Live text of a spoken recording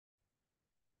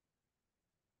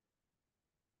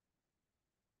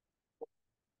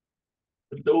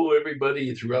Hello,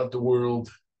 everybody throughout the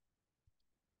world.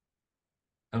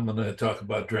 I'm going to talk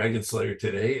about Dragon Slayer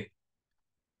today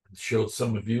and show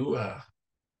some of you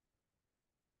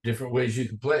different ways you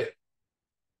can play it.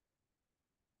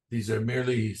 These are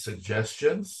merely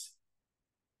suggestions,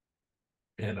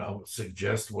 and I'll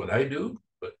suggest what I do,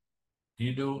 but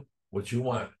you do what you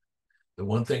want. The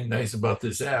one thing nice about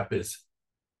this app is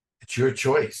it's your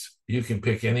choice. You can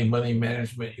pick any money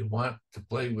management you want to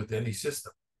play with any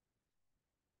system.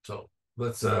 So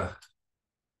let's go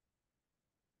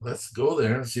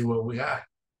there and see what we got.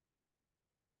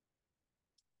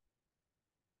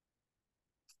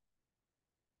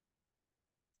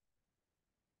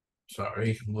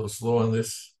 Sorry, I'm a little slow on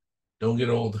this. Don't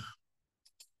get old.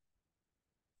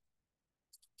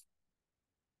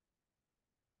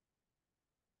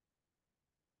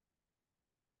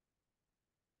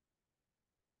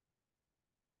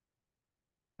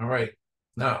 All right.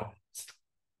 Now,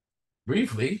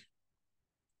 briefly,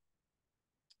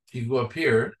 you go up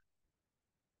here,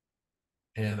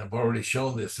 and I've already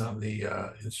shown this on the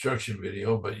instruction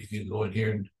video, but you can go in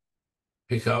here and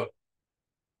pick out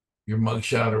your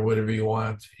mugshot or whatever you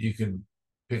want. You can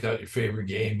pick out your favorite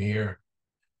game here.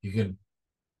 You can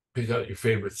pick out your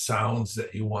favorite sounds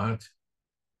that you want.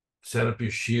 Set up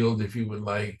your shield if you would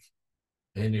like,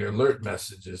 and your alert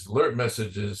messages. Alert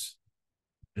messages,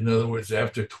 in other words,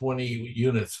 after 20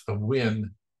 units of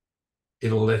win,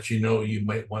 it'll let you know you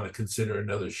might want to consider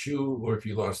another shoe, or if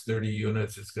you lost 30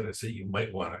 units, it's going to say you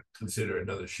might want to consider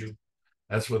another shoe.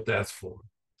 That's what that's for.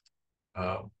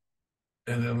 And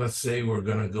then let's say we're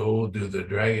going to go do the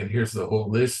dragon. Here's the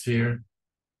whole list here.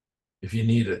 If you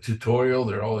need a tutorial,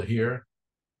 they're all here.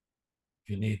 If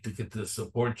you need to get to the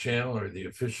support channel or the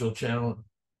official channel,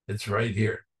 it's right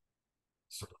here.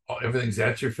 So everything's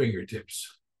at your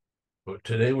fingertips. But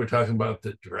today we're talking about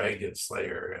the Dragon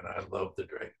Slayer, and I love the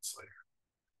Dragon Slayer.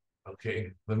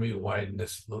 Okay, let me widen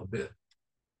this a little bit.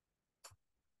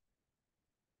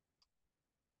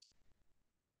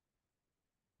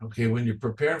 Okay, when you're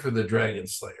preparing for the Dragon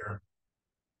Slayer,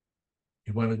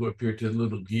 you want to go up here to the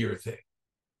little gear thing.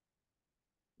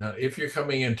 Now, if you're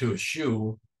coming into a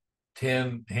shoe,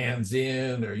 10 hands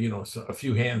in, or so a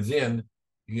few hands in,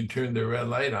 you can turn the red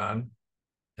light on,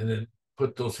 and then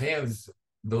put those hands,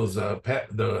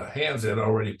 the hands that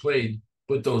already played,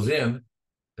 put those in,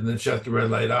 and then shut the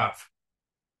red light off.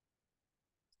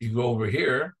 You go over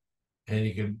here, and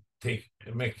you can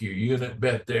make your unit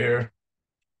bet there.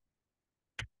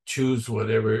 Choose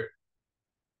whatever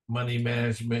money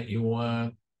management you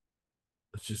want.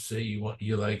 Let's just say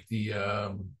you like the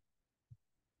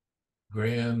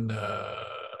Grand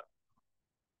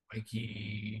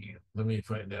Mikey. Let me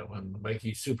find that one.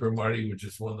 Mikey Super Marty, which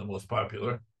is one of the most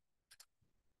popular.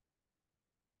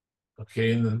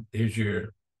 Okay, and then here's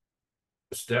your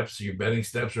steps, your betting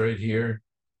steps right here.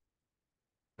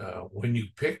 When you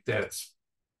pick that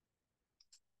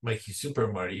Mikey Super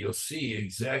Marty, you'll see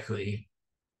exactly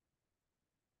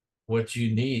what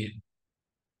you need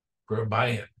for a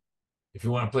buy-in. If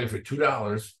you want to play for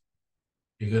 $2,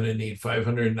 you're going to need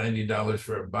 $590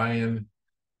 for a buy-in.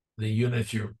 The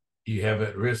units you have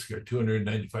at risk are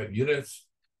 295 units,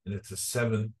 and it's a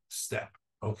 7-step,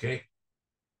 okay?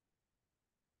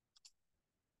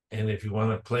 And if you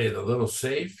want to play it a little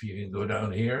safe, you can go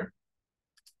down here,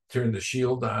 turn the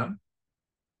shield on.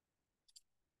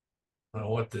 Now,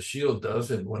 what the shield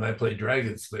does, and when I play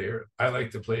Dragon Slayer, I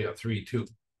like to play a 3-2.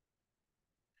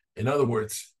 In other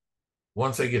words,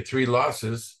 once I get 3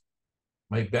 losses,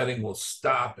 my betting will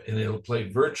stop and it'll play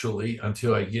virtually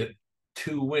until I get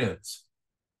 2 wins.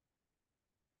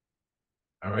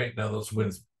 All right, now those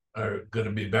wins are going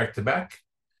to be back-to-back,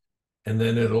 and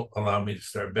then it'll allow me to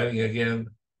start betting again.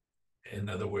 In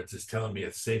other words, it's telling me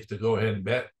it's safe to go ahead and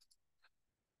bet.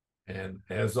 And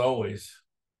as always,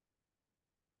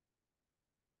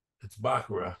 it's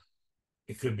Baccarat.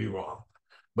 It could be wrong,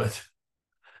 but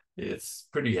it's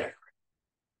pretty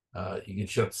accurate. You can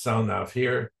shut the sound off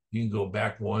here. You can go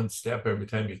back 1 step every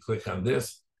time you click on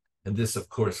this. And this, of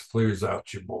course, clears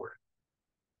out your board.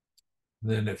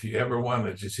 And then if you ever want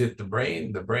to just hit the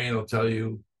brain will tell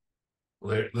you,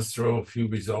 let's throw a few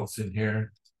results in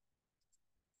here.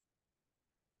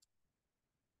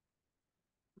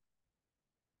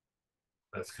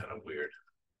 That's kind of weird.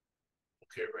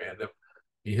 Okay, random.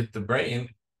 You hit the brain,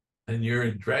 and you're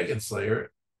in Dragon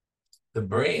Slayer. The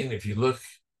brain, if you look,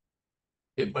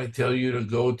 it might tell you to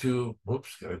go to,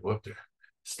 whoops, gotta go up there.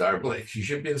 Starblaze. You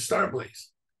should be in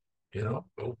Starblaze.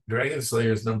 Dragon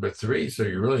Slayer is number 3, so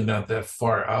you're really not that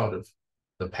far out of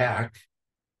the pack.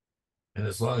 And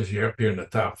as long as you're up here in the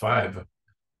top 5,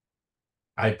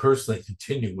 I personally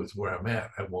continue with where I'm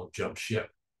at. I won't jump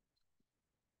ship.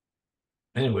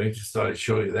 Anyway, just thought I'd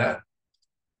show you that.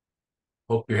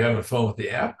 Hope you're having fun with the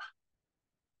app.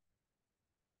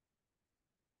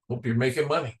 Hope you're making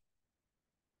money.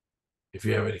 If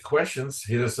you have any questions,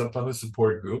 hit us up on the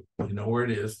support group. You know where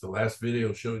it is. The last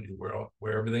video showed you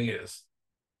where everything is.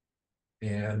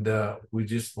 And we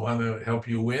just want to help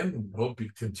you win and hope you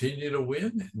continue to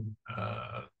win and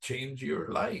change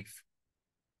your life.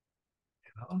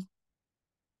 You know,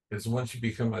 because once you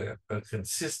become a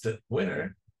consistent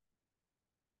winner,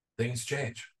 things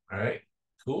change. All right.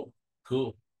 Cool.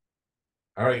 All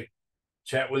right.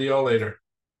 Chat with you all later.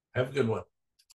 Have a good one.